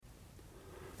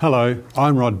Hello,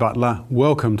 I'm Rod Butler.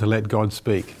 Welcome to Let God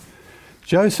Speak.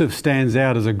 Joseph stands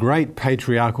out as a great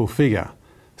patriarchal figure,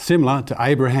 similar to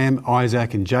Abraham,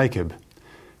 Isaac and Jacob.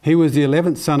 He was the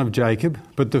 11th son of Jacob,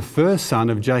 but the first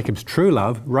son of Jacob's true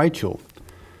love, Rachel.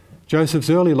 Joseph's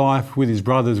early life with his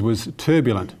brothers was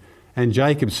turbulent, and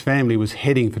Jacob's family was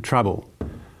heading for trouble.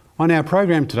 On our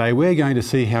program today, we're going to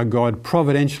see how God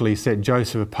providentially set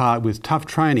Joseph apart with tough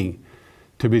training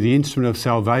to be the instrument of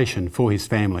salvation for his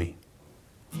family.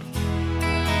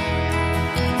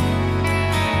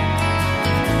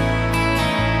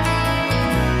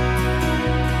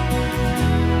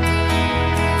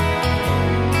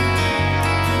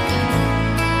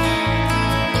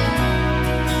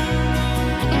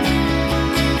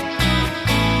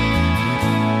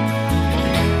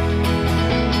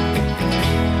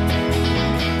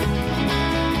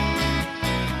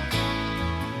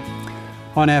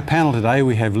 On our panel today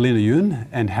we have Lena Yun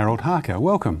and Harold Harker.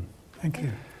 Welcome. Thank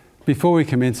you. Before we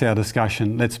commence our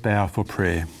discussion, let's bow for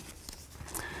prayer.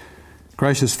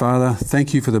 Gracious Father,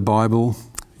 thank you for the Bible,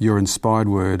 your inspired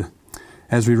word.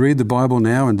 As we read the Bible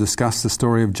now and discuss the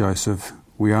story of Joseph,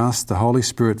 we ask the Holy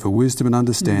Spirit for wisdom and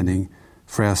understanding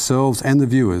for ourselves and the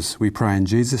viewers. We pray in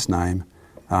Jesus' name.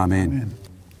 Amen. Amen.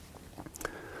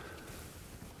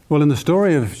 Well, in the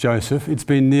story of Joseph, it's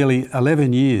been nearly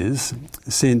 11 years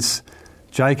since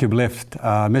Jacob left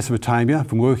Mesopotamia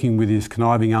from working with his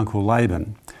conniving uncle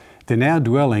Laban. They're now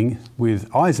dwelling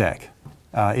with Isaac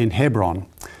in Hebron.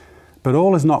 But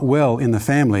all is not well in the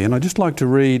family, and I'd just like to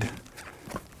read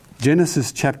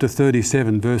Genesis chapter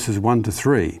 37, verses 1 to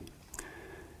 3.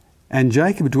 And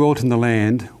Jacob dwelt in the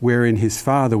land wherein his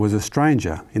father was a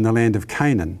stranger, in the land of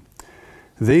Canaan.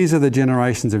 These are the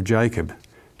generations of Jacob.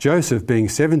 Joseph, being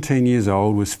 17 years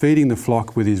old, was feeding the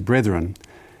flock with his brethren,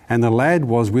 and the lad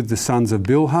was with the sons of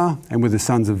Bilhah and with the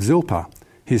sons of Zilpah,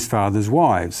 his father's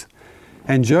wives.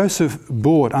 And Joseph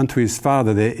brought unto his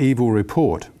father their evil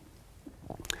report.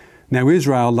 Now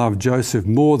Israel loved Joseph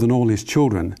more than all his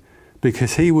children,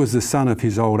 because he was the son of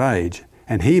his old age,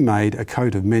 and he made a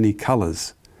coat of many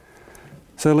colours.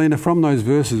 So Lena, from those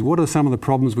verses, what are some of the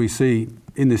problems we see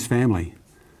in this family?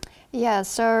 Yeah,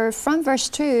 so from verse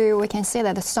 2, we can see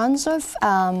that the sons of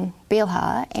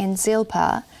Bilhah and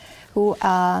Zilpah, who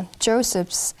are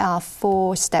Joseph's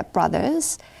four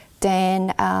stepbrothers, Dan,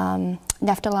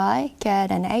 Naphtali,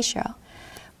 Gad, and Asher,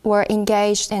 were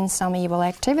engaged in some evil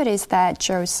activities that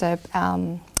Joseph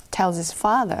tells his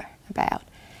father about.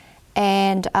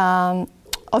 And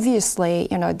obviously,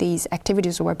 these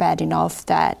activities were bad enough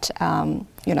that,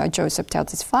 Joseph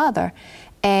tells his father.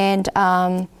 And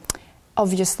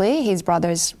obviously, his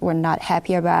brothers were not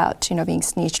happy about, being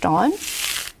snitched on.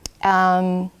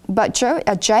 But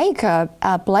Jacob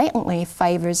blatantly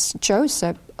favors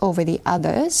Joseph over the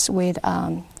others with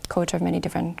a coat of many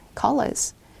different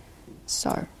colours.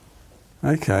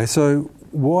 Okay, so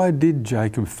why did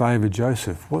Jacob favour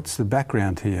Joseph? What's the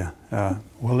background here?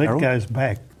 Well, it goes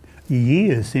back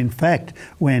years. In fact,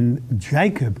 when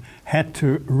Jacob had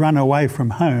to run away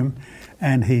from home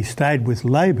and he stayed with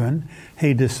Laban,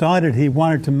 he decided he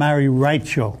wanted to marry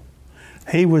Rachel.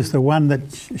 She was the one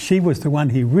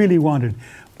he really wanted,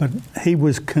 but he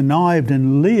was connived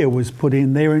and Leah was put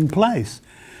in there in place.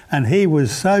 And he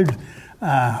was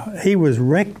he was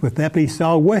wrecked with that, but he said,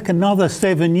 I'll work another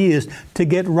 7 years to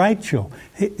get Rachel.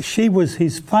 She was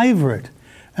his favourite.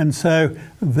 And so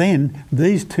then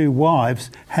these two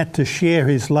wives had to share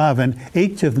his love, and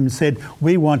each of them said,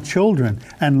 we want children.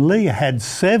 And Leah had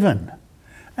 7,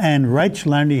 and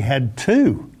Rachel only had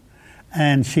 2.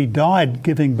 And she died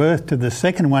giving birth to the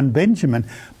second one, Benjamin.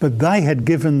 But they had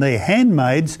given their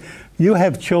handmaids, you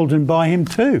have children by him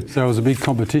too. So it was a big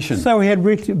competition. So he had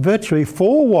virtually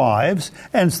 4 wives,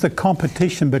 and it's the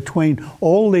competition between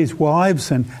all these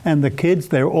wives and the kids.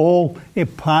 They're all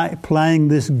playing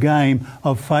this game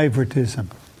of favouritism.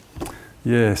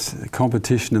 Yes,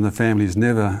 competition in the family is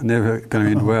never going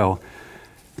to end well.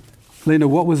 Lena,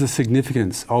 what was the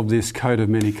significance of this coat of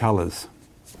many colours?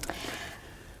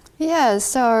 Yeah,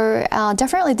 so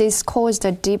definitely this caused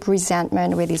a deep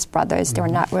resentment with his brothers. They were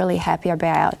not really happy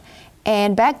about.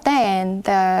 And back then,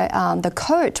 the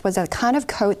coat was a kind of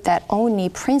coat that only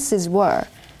princes wore.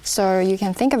 So you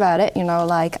can think about it,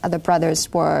 like other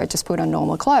brothers were just put on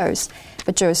normal clothes,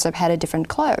 but Joseph had a different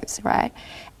clothes, right?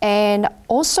 And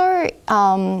also,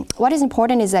 what is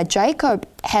important is that Jacob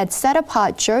had set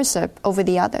apart Joseph over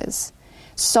the others.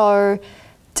 So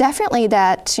definitely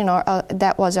that,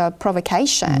 that was a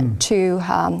provocation to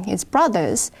his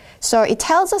brothers. So it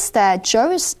tells us that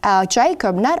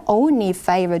Jacob not only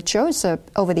favored Joseph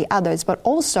over the others, but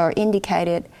also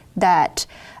indicated that,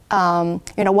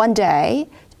 one day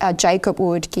Jacob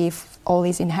would give all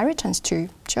his inheritance to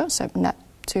Joseph, not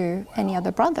to any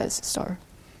other brothers. So,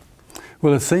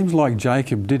 well, it seems like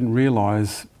Jacob didn't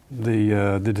realise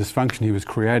the dysfunction he was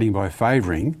creating by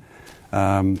favouring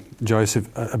Joseph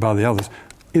above the others.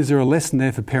 Is there a lesson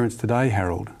there for parents today,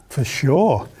 Harold? For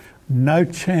sure. No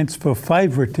chance for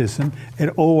favouritism. It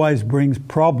always brings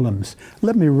problems.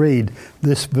 Let me read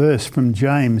this verse from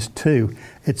James 2.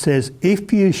 It says,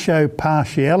 "If you show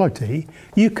partiality,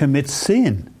 you commit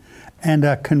sin and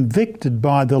are convicted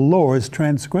by the law as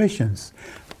transgressions."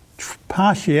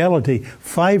 Partiality,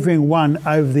 favouring one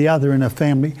over the other in a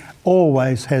family,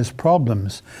 always has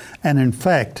problems. And in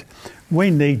fact, we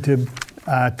need to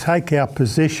take our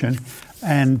position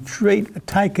and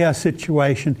take our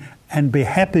situation and be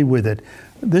happy with it.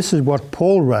 This is what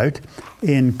Paul wrote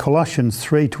in Colossians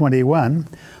 3:21.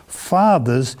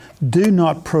 "Fathers, do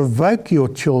not provoke your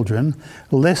children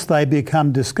lest they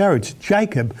become discouraged."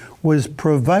 Jacob was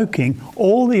provoking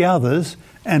all the others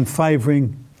and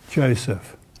favouring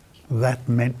Joseph. That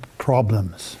meant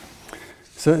problems.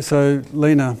 So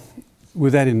Lena,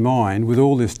 with that in mind, with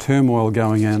all this turmoil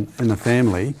going on in the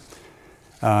family,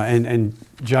 and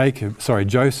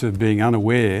Joseph being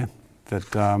unaware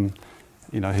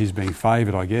that he's being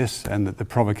favoured, I guess, and that the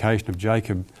provocation of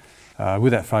Jacob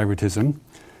with that favouritism,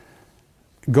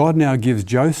 God now gives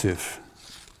Joseph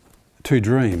 2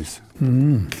 dreams.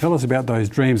 Tell us about those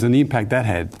dreams and the impact that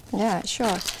had. Yeah,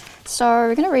 sure. So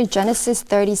we're going to read Genesis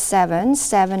 37,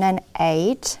 7 and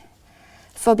 8.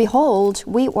 "For behold,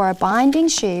 we were binding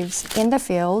sheaves in the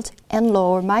field, and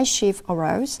lo, my sheaf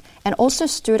arose, and also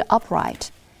stood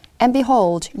upright. And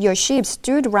behold, your sheep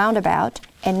stood round about,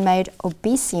 and made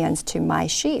obeisance to my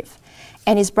sheaf.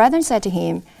 And his brethren said to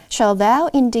him, Shall thou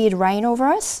indeed reign over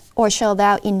us? Or shall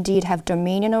thou indeed have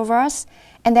dominion over us?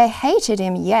 And they hated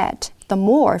him yet the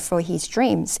more for his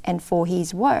dreams and for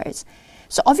his words."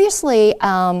 So obviously,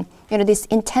 this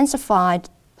intensified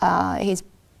his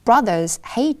brothers'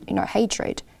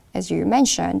 hatred, as you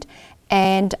mentioned,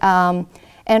 and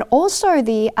also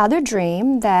the other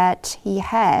dream that he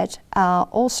had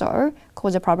also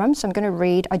caused a problem. So I'm going to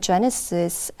read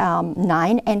Genesis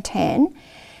 9 and 10.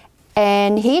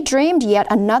 "And he dreamed yet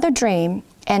another dream,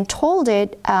 and told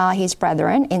it his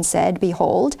brethren, and said,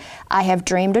 Behold, I have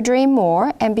dreamed a dream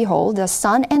more, and behold, the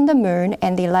sun and the moon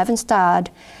and the 11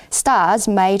 stars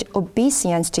made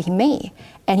obeisance to me.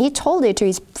 And he told it to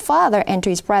his father and to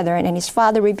his brethren, and his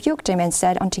father rebuked him and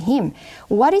said unto him,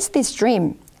 What is this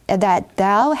dream that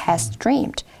thou hast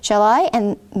dreamed? Shall I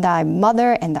and thy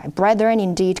mother and thy brethren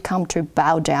indeed come to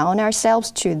bow down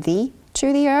ourselves to thee,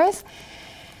 to the earth?"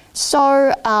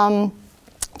 So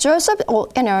Joseph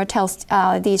tells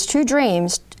these 2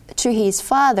 dreams to his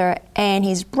father and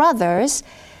his brothers,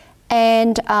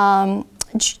 and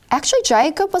actually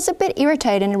Jacob was a bit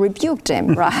irritated and rebuked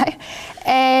him, right?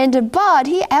 But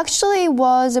he actually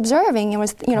was observing and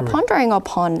was pondering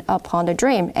upon the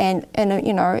dream and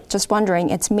just wondering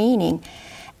its meaning.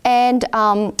 And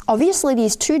obviously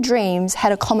these 2 dreams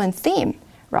had a common theme,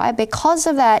 right? Because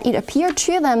of that, it appeared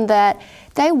to them that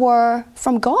they were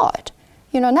from God.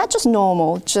 Not just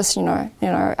normal, just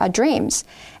dreams.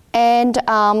 And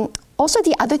also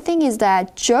the other thing is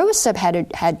that Joseph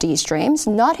had these dreams,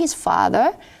 not his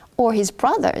father or his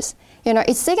brothers.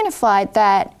 It signified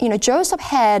that Joseph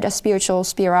had a spiritual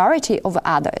superiority over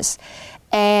others,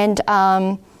 and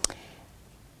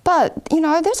but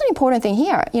there's an important thing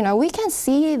here. We can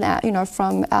see that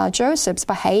from Joseph's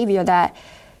behavior that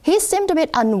he seemed a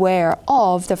bit unaware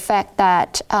of the fact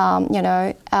that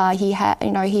he had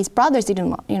his brothers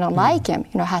didn't like him.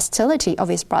 Hostility of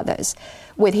his brothers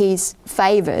with his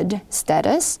favored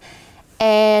status,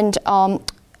 and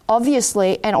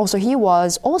obviously, and also he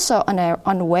was also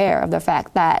unaware of the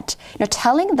fact that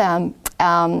telling them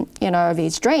of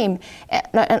his dream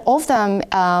and of them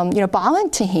bowing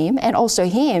to him and also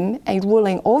him and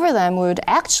ruling over them would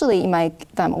actually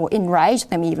make them or enrage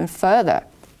them even further.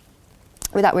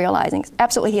 Without realizing,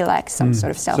 absolutely, he lacks some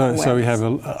sort of self-awareness. So we have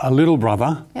a little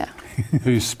brother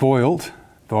who's spoilt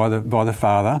by the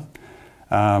father,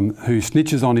 who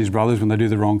snitches on his brothers when they do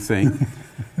the wrong thing,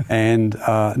 and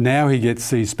now he gets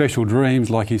these special dreams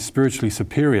like he's spiritually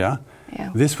superior. Yeah.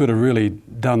 This would have really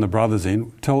done the brothers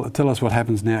in. Tell us what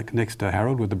happens next to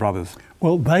Harold with the brothers.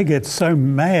 Well, they get so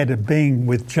mad at being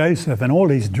with Joseph and all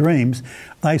his dreams,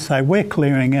 they say, we're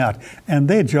clearing out, and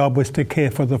their job was to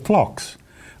care for the flocks.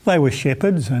 They were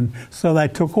shepherds, and so they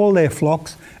took all their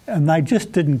flocks and they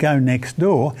just didn't go next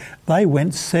door. They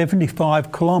went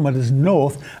 75 kilometres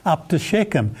north up to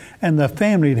Shechem, and the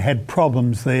family had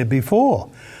problems there before.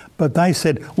 But they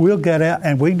said, we'll get out,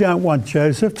 and we don't want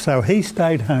Joseph, so he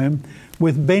stayed home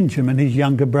with Benjamin, his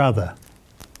younger brother.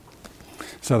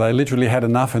 So they literally had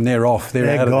enough and they're off.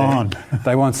 They're out gone. Of there.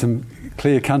 They want some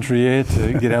clear country air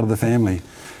to get out of the family.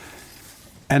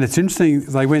 And it's interesting,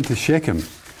 they went to Shechem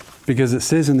because it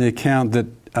says in the account that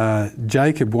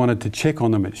Jacob wanted to check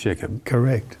on them at Shechem.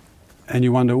 Correct. And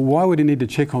you wonder, why would he need to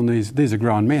check on these? These are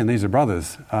grown men, these are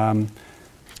brothers.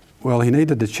 Well, he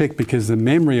needed to check because the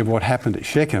memory of what happened at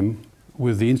Shechem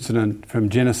with the incident from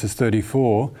Genesis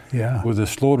 34 with the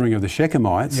slaughtering of the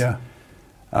Shechemites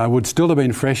would still have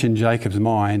been fresh in Jacob's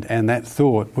mind, and that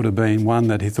thought would have been one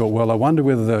that he thought, well, I wonder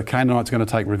whether the Canaanites are going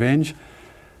to take revenge.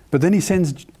 But then he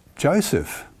sends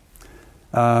Joseph,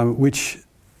 which,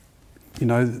 you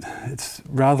know, it's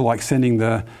rather like sending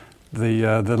the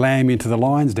lamb into the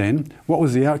lion's den. What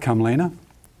was the outcome, Lena?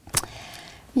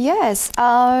 Yes,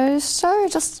 so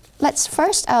just let's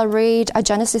first read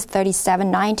Genesis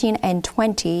 37, 19 and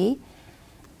 20.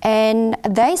 And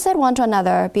they said one to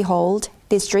another, Behold,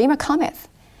 this dreamer cometh.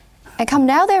 And come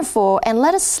now therefore, and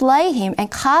let us slay him,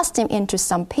 and cast him into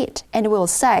some pit. And we will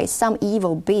say, Some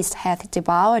evil beast hath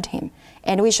devoured him,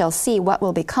 and we shall see what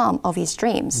will become of his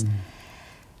dreams.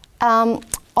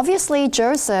 Obviously,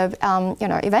 Joseph,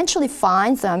 eventually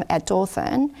finds them at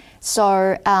Dothan,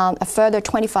 so a further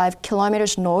 25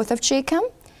 kilometers north of Shechem,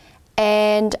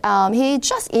 and he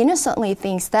just innocently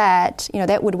thinks that,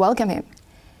 that would welcome him.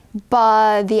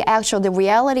 But the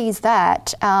reality is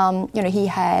that, he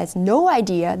has no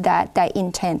idea that they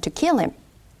intend to kill him.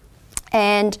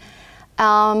 And,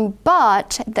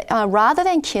 rather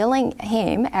than killing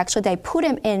him, actually they put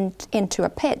him into a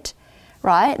pit,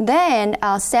 right? Then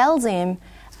sells him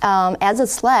as a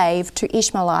slave to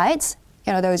Ishmaelites,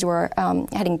 those who were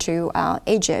heading to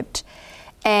Egypt.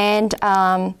 And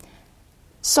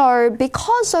so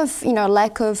because of,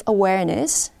 lack of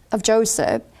awareness of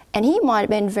Joseph, and he might have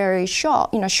been very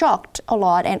shocked a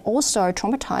lot and also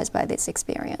traumatized by this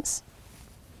experience.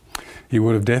 He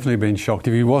would have definitely been shocked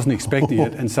if he wasn't expecting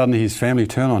it and suddenly his family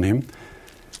turn on him.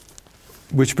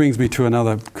 Which brings me to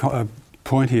another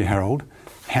point here, Harold.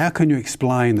 How can you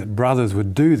explain that brothers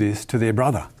would do this to their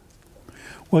brother?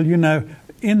 Well,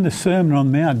 in the Sermon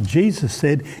on the Mount, Jesus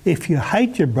said, if you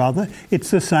hate your brother,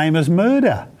 it's the same as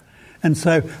murder. And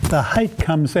so the hate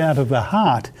comes out of the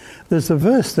heart. There's a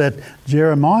verse that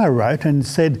Jeremiah wrote and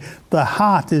said, the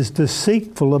heart is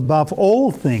deceitful above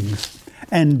all things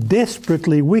and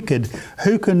desperately wicked.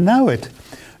 Who can know it?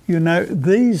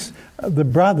 The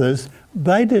brothers,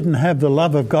 they didn't have the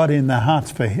love of God in their hearts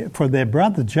for their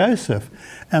brother Joseph.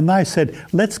 And they said,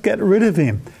 let's get rid of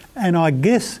him. And I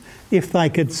guess if they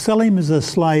could sell him as a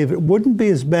slave, it wouldn't be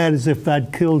as bad as if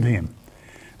they'd killed him.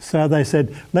 So they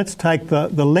said, let's take the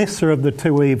lesser of the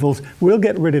two evils. We'll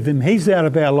get rid of him. He's out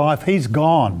of our life. He's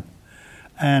gone.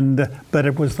 But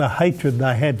it was the hatred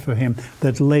they had for him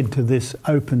that led to this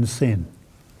open sin.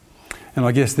 And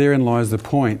I guess therein lies the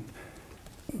point.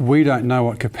 We don't know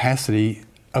what capacity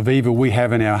of evil we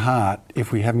have in our heart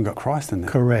if we haven't got Christ in there.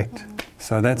 Correct.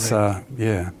 So that's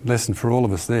lesson for all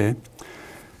of us there.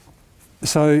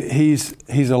 So he's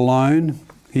alone.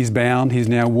 He's bound. He's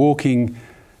now walking,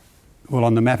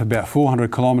 on the map about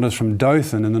 400 kilometres from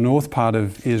Dothan in the north part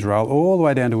of Israel, all the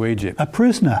way down to Egypt. A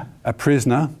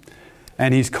prisoner.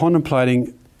 And he's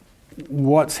contemplating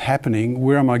what's happening,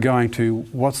 where am I going to,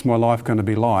 what's my life going to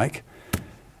be like.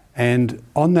 And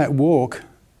on that walk,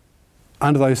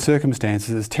 under those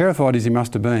circumstances, as terrified as he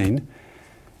must have been,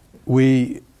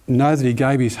 we know that he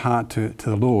gave his heart to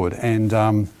the Lord. And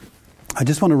I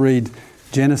just want to read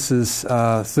Genesis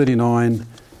 39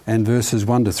 and verses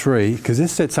 1 to 3, because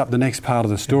this sets up the next part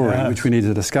of the story, which we need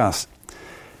to discuss.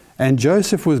 And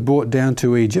Joseph was brought down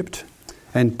to Egypt,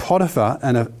 and Potiphar,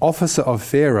 an officer of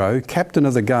Pharaoh, captain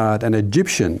of the guard, an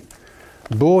Egyptian,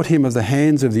 bought him of the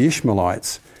hands of the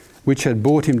Ishmaelites, which had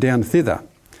brought him down thither.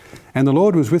 And the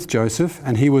Lord was with Joseph,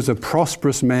 and he was a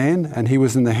prosperous man, and he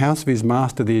was in the house of his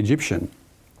master the Egyptian.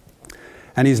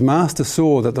 And his master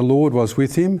saw that the Lord was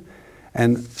with him,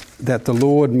 and that the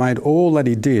Lord made all that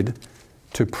he did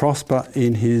to prosper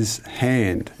in his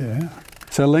hand. Yeah.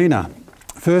 So, Lena,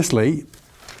 firstly,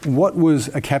 what was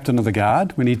a captain of the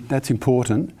guard? That's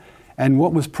important. And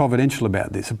what was providential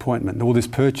about this appointment or this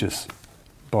purchase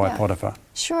by Potiphar?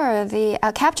 Sure. The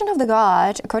captain of the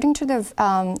guard, according to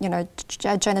the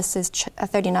Genesis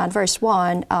 39 verse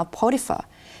 1, Potiphar.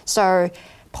 So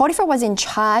Potiphar was in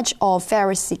charge of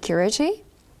Pharaoh's security,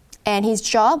 and his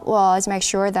job was make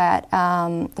sure that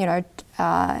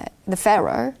the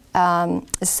Pharaoh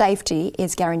safety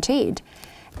is guaranteed,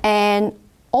 and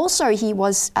also he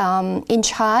was in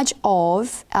charge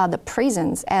of the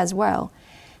prisons as well.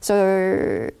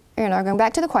 So going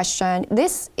back to the question,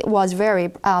 this was very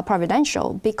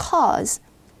providential because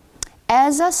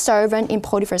as a servant in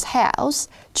Potiphar's house,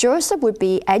 Joseph would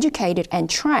be educated and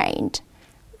trained,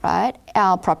 right,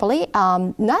 properly.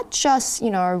 Not just,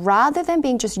 rather than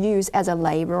being just used as a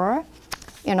laborer,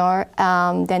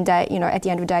 then they, at the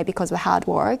end of the day, because of hard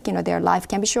work, their life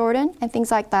can be shortened and things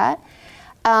like that.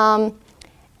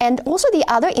 And also the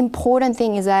other important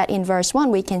thing is that in verse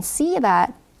 1, we can see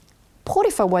that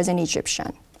Potiphar was an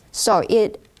Egyptian. So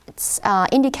it's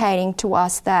indicating to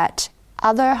us that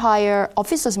other higher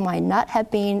officers might not have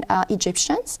been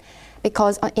Egyptians,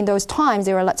 because in those times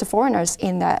there were lots of foreigners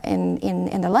in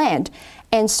the land.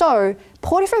 And so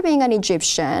Potiphar being an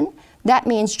Egyptian, that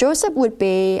means Joseph would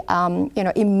be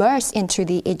immersed into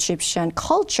the Egyptian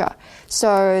culture.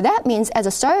 So that means as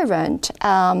a servant,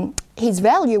 his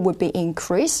value would be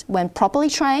increased when properly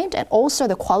trained, and also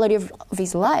the quality of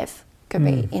his life could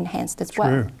be enhanced as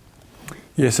well.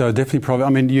 Yeah, so definitely probably. I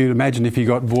mean, you imagine if he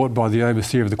got bought by the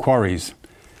overseer of the quarries,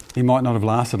 he might not have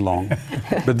lasted long.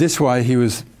 But this way he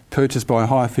was purchased by a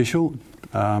high official.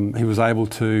 He was able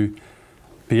to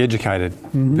be educated.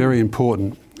 Very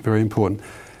important, very important.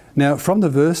 Now, from the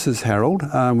verses, Harold,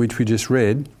 which we just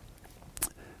read,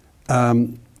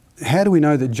 how do we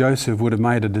know that Joseph would have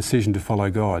made a decision to follow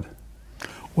God?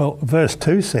 Well, verse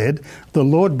 2 said, the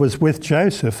Lord was with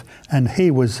Joseph and he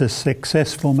was a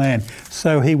successful man.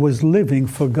 So he was living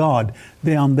for God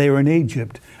down there in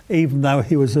Egypt, even though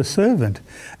he was a servant.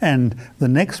 And the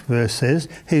next verse says,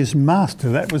 his master,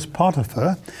 that was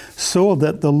Potiphar, saw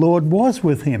that the Lord was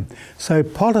with him. So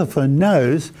Potiphar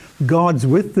knows God's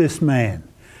with this man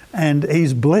and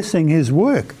he's blessing his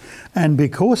work. And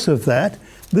because of that,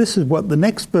 this is what the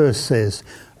next verse says.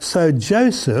 So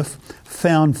Joseph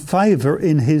found favour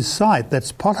in his sight,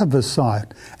 that's Potiphar's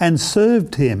sight, and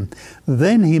served him.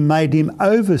 Then he made him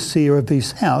overseer of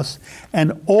his house,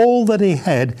 and all that he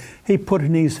had he put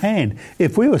in his hand.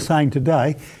 If we were saying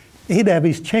today, he'd have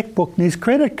his chequebook and his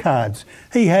credit cards.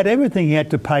 He had everything. He had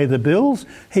to pay the bills.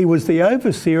 He was the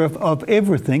overseer of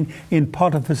everything in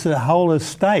Potiphar's whole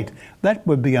estate. That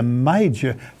would be a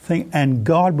major thing, and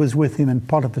God was with him, and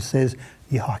Potiphar says,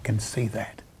 yeah, I can see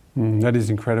that. That is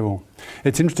incredible.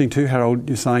 It's interesting too, Harold,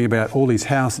 you're saying about all his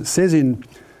house. It says in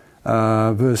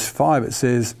verse 5, it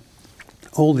says,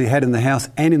 all that he had in the house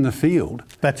and in the field.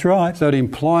 That's right. So it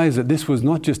implies that this was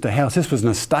not just a house, this was an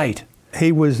estate.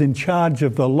 He was in charge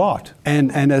of the lot.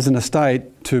 And as an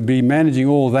estate, to be managing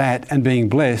all that and being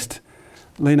blessed,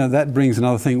 Lena, that brings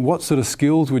another thing. What sort of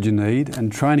skills would you need and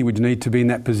training would you need to be in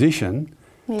that position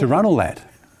to run all that?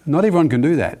 Not everyone can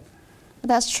do that.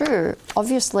 That's true.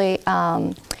 Obviously,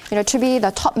 to be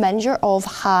the top manager of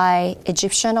high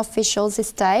Egyptian officials'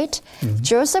 estate,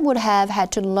 Joseph would have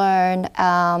had to learn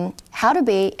how to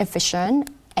be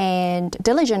efficient and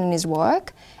diligent in his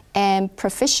work, and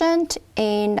proficient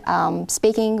in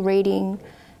speaking, reading,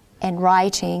 and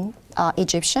writing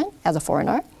Egyptian as a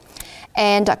foreigner,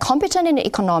 and competent in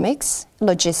economics,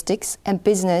 logistics, and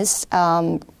business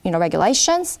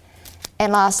regulations.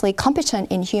 And lastly,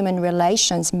 competent in human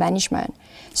relations management.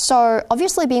 So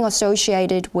obviously being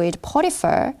associated with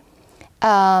Potiphar,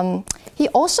 he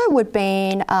also would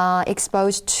be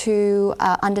exposed to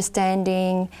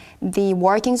understanding the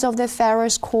workings of the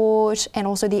Pharaoh's court and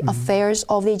also the affairs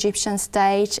of the Egyptian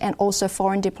state and also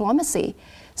foreign diplomacy.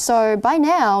 So by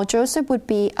now, Joseph would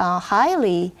be a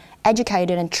highly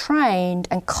educated and trained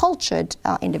and cultured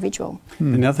individual.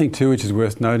 Another thing too, which is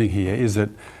worth noting here, is that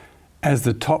as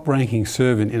the top-ranking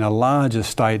servant in a large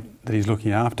estate that he's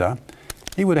looking after,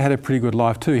 he would have had a pretty good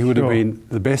life too. He would have been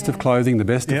the best of clothing, the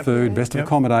best of food, best of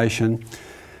accommodation.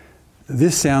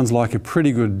 This sounds like a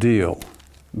pretty good deal,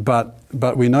 but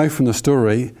we know from the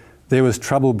story there was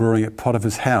trouble brewing at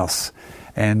Potiphar's house.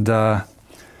 And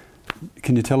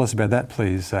can you tell us about that,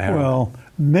 please, Harold? Well,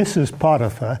 Mrs.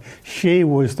 Potiphar, she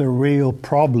was the real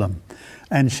problem.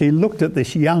 And she looked at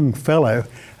this young fellow,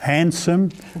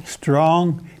 handsome,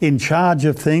 strong, in charge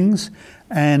of things,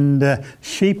 and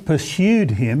she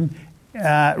pursued him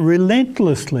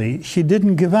relentlessly. She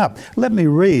didn't give up. Let me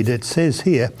read. It says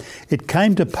here, it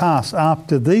came to pass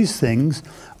after these things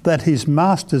that his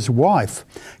master's wife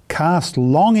cast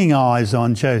longing eyes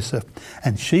on Joseph,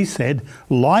 and she said,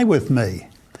 lie with me.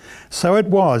 So it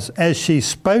was, as she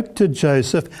spoke to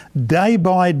Joseph day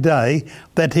by day,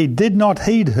 that he did not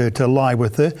heed her to lie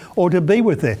with her or to be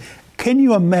with her. Can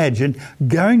you imagine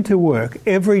going to work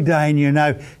every day and you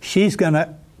know she's going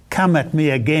to come at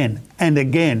me again and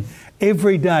again?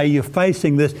 Every day you're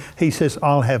facing this. He says,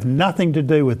 I'll have nothing to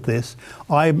do with this.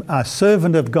 I'm a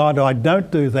servant of God. I don't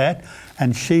do that.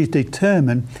 And she's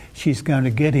determined she's going to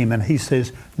get him. And he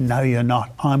says, no, you're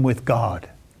not. I'm with God.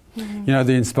 You know,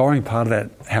 the inspiring part of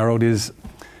that, Harold, is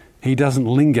he doesn't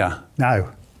linger. No.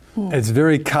 It's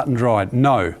very cut and dried.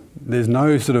 No. There's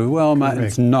no sort of, well, mate,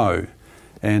 it's no.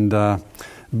 And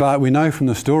but we know from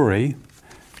the story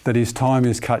that his time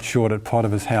is cut short at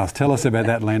Potiphar's house. Tell us about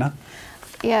that, Lena.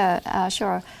 Yeah,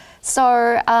 sure.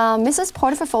 So Mrs.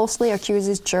 Potiphar falsely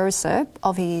accuses Joseph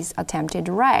of his attempted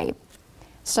rape.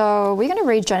 So we're going to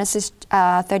read Genesis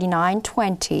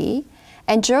 39:20.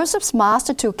 And Joseph's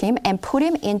master took him and put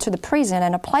him into the prison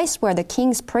and a place where the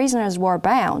king's prisoners were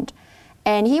bound.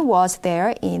 And he was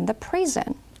there in the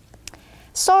prison.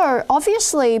 So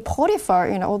obviously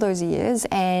Potiphar, all those years,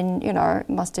 and,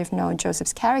 must have known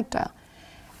Joseph's character.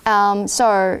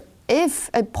 So if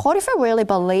Potiphar really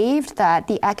believed that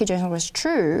the accusation was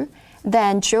true,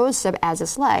 then Joseph as a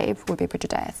slave would be put to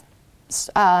death.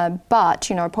 But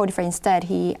Potiphar instead,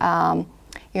 he,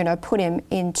 put him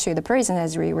into the prison,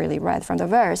 as we really read from the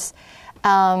verse.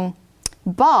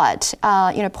 But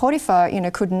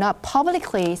Potiphar, could not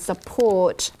publicly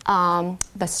support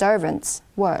the servant's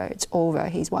words over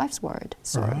his wife's word.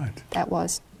 So that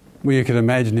was... Well, you can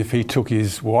imagine if he took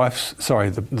his wife's,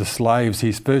 the slaves,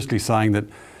 he's firstly saying that,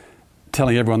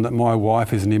 telling everyone that my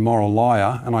wife is an immoral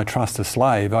liar and I trust a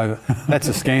slave, that's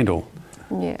a scandal.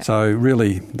 Yeah. So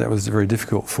really, that was very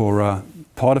difficult for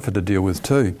Potiphar to deal with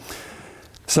too.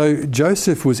 So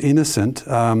Joseph was innocent,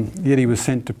 yet he was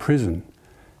sent to prison.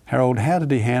 Harold, how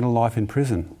did he handle life in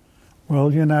prison? Well,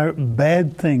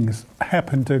 bad things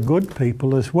happen to good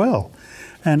people as well.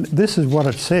 And this is what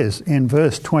it says in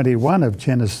verse 21 of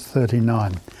Genesis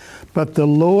 39. But the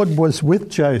Lord was with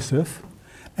Joseph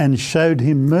and showed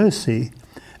him mercy,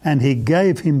 and he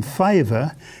gave him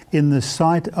favour in the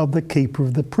sight of the keeper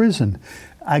of the prison.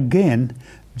 Again,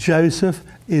 Joseph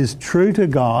is true to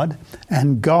God,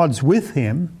 and God's with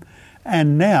him.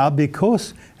 And now,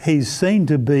 because he's seen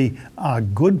to be a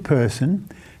good person,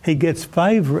 he gets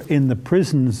favour in the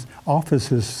prison's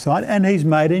officer's sight, and he's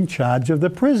made in charge of the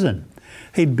prison.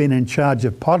 He'd been in charge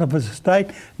of Potiphar's estate,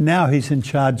 now he's in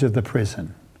charge of the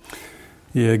prison.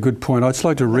 Yeah, good point. I'd just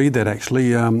like to read that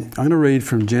actually. I'm going to read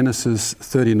from Genesis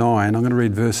 39. I'm going to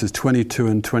read verses 22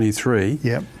 and 23.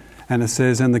 Yep. And it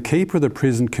says, And the keeper of the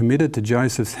prison committed to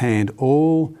Joseph's hand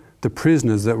all the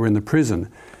prisoners that were in the prison.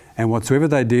 And whatsoever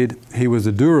they did, he was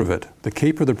a doer of it. The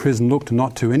keeper of the prison looked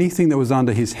not to anything that was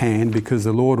under his hand, because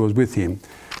the Lord was with him.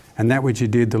 And that which he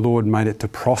did, the Lord made it to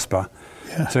prosper.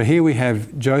 Yeah. So here we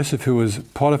have Joseph, who was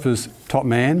Potiphar's top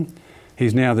man.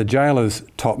 He's now the jailer's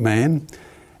top man.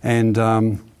 And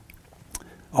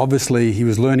obviously he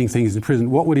was learning things in prison.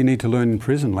 What would he need to learn in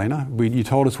prison, Lena? You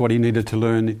told us what he needed to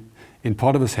learn in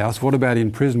Potiphar's house. What about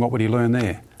in prison? What would he learn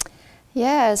there?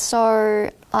 Yeah,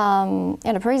 so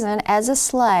in a prison, as a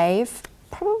slave,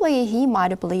 probably he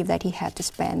might have believed that he had to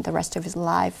spend the rest of his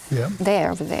life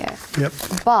over there. Yep.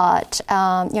 But,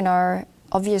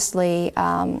 obviously,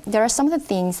 there are some of the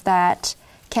things that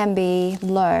can be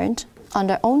learned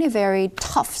under only very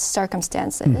tough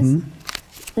circumstances,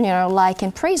 like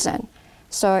in prison.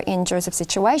 So in Joseph's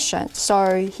situation,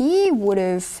 so he would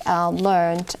have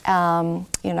learned,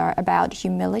 about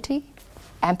humility,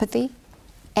 empathy,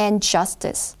 and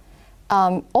justice.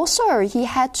 Also, he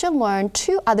had to learn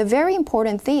two other very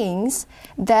important things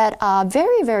that are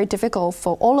very, very difficult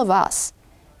for all of us.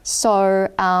 So,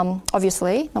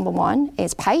 obviously, number one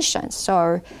is patience.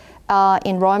 So,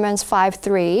 in Romans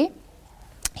 5:3,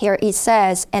 here it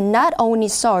says, And not only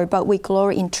so, but we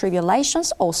glory in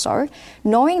tribulations also,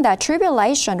 knowing that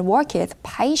tribulation worketh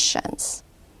patience.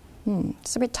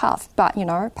 It's a bit tough, but,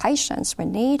 patience we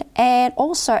need. And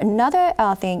also another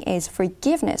thing is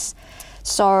forgiveness.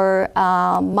 So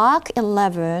Mark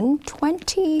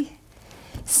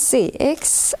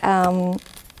 11:26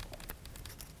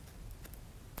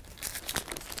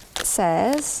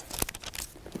 says,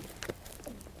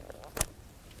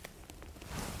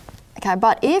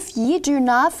 but if ye do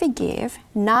not forgive,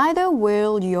 neither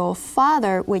will your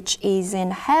Father which is in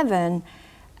heaven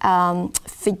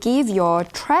forgive your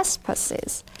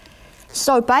trespasses.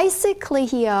 So basically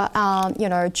here,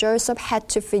 Joseph had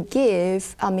to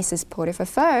forgive Mrs. Potiphar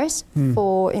first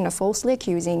for, falsely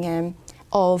accusing him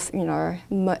of,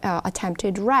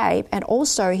 attempted rape, and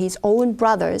also his own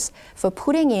brothers for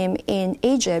putting him in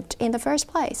Egypt in the first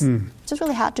place. It's just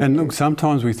really hard to do. And look,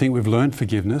 sometimes we think we've learned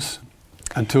forgiveness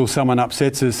until someone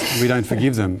upsets us, we don't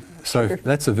forgive them. So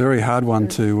that's a very hard one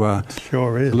to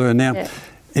learn. Now,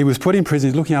 he was put in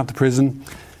prison, he's looking after prison.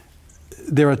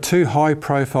 There are two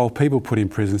high-profile people put in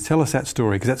prison. Tell us that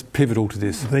story, because that's pivotal to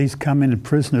this. These come into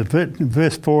prison.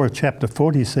 Verse 4 of chapter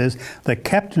 40 says, The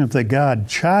captain of the guard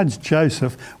charged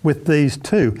Joseph with these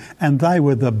two, and they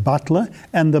were the butler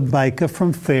and the baker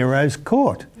from Pharaoh's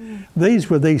court. These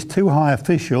were these two high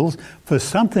officials for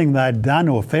something they'd done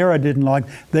or Pharaoh didn't like.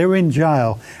 They're in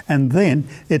jail. And then,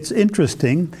 it's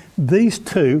interesting, these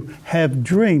two have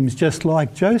dreams just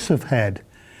like Joseph had.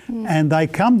 And they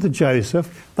come to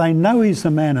Joseph, they know he's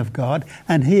a man of God,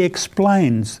 and he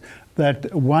explains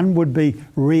that one would be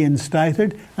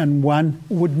reinstated and one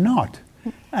would not.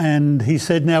 And he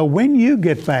said, now when you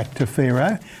get back to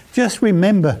Pharaoh, just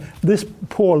remember this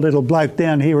poor little bloke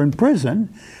down here in prison.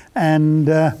 And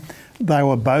they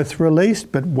were both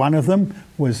released, but one of them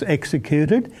was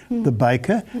executed, the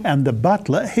baker, and the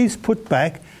butler, he's put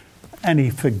back, and he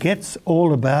forgets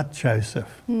all about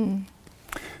Joseph.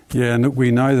 Yeah, and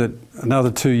we know that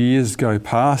another 2 years go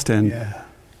past, and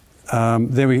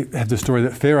then we have the story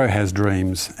that Pharaoh has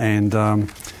dreams. And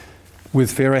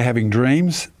with Pharaoh having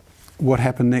dreams, what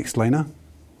happened next, Lena?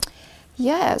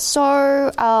 Yeah,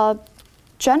 so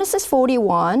Genesis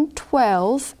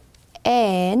 41:12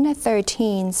 and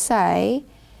 13 say,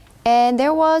 and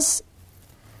there was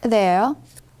there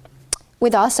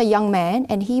with us a young man,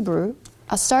 an Hebrew,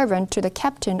 a servant to the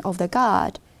captain of the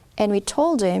guard, and we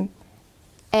told him,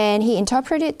 and he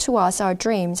interpreted to us our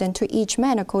dreams, and to each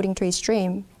man according to his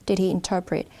dream did he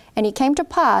interpret. And it came to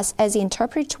pass, as he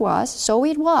interpreted to us, so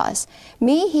it was.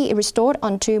 Me he restored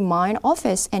unto mine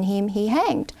office, and him he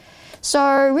hanged.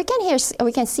 So we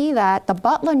can see that the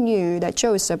butler knew that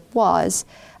Joseph was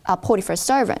Potiphar's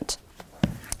servant.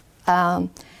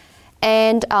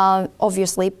 And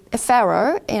obviously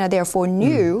Pharaoh, therefore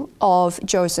knew of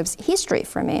Joseph's history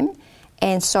from him,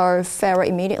 and so Pharaoh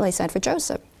immediately sent for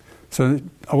Joseph. So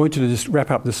I want you to just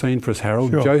wrap up the scene for us,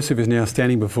 Harold. Sure. Joseph is now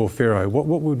standing before Pharaoh. What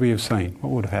would we have seen?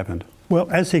 What would have happened? Well,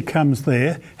 as he comes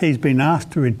there, he's been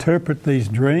asked to interpret these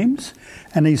dreams,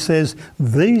 and he says,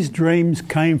 these dreams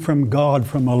came from God,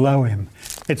 from Elohim.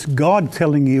 It's God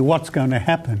telling you what's going to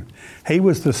happen. He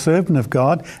was the servant of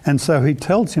God, and so he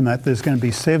tells him that there's going to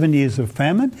be 7 years of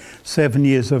famine, 7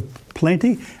 years of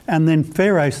plenty, and then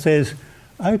Pharaoh says,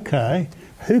 okay,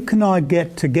 who can I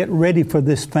get to get ready for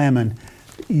this famine?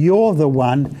 You're the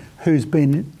one who's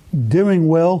been doing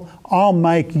well. I'll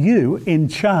make you in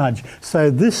charge. So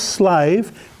this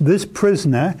slave, this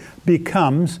prisoner,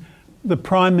 becomes the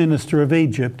Prime Minister of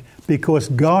Egypt because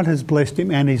God has blessed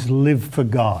him and he's lived for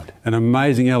God. An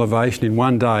amazing elevation in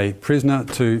one day, prisoner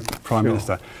to Prime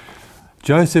Minister.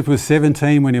 Joseph was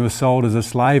 17 when he was sold as a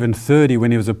slave and 30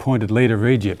 when he was appointed leader of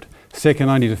Egypt, second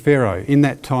only to Pharaoh. In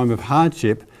that time of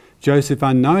hardship, Joseph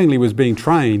unknowingly was being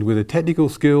trained with the technical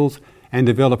skills and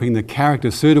developing the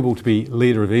character suitable to be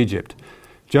leader of Egypt.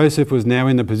 Joseph was now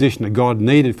in the position that God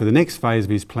needed for the next phase of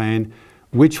his plan,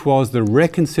 which was the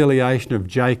reconciliation of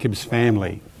Jacob's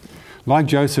family. Like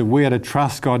Joseph, we are to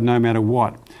trust God no matter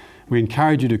what. We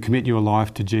encourage you to commit your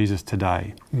life to Jesus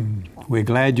today. We're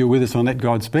glad you're with us on Let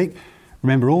God Speak.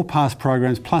 Remember, all past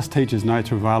programs plus teachers'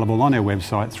 notes are available on our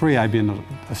website,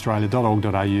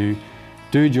 3abnaustralia.org.au.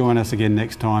 Do join us again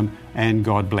next time, and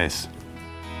God bless.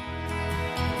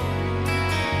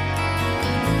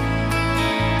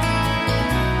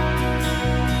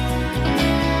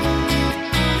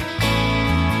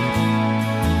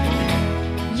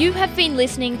 You have been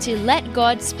listening to Let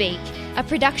God Speak, a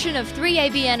production of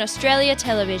 3ABN Australia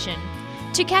Television.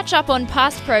 To catch up on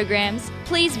past programs,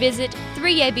 please visit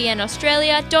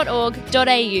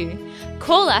 3abnaustralia.org.au.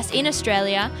 Call us in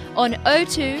Australia on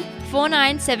 02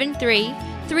 4973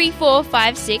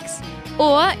 3456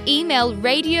 or email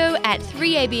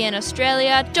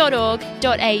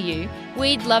radio@3abnaustralia.org.au.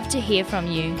 We'd love to hear from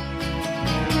you.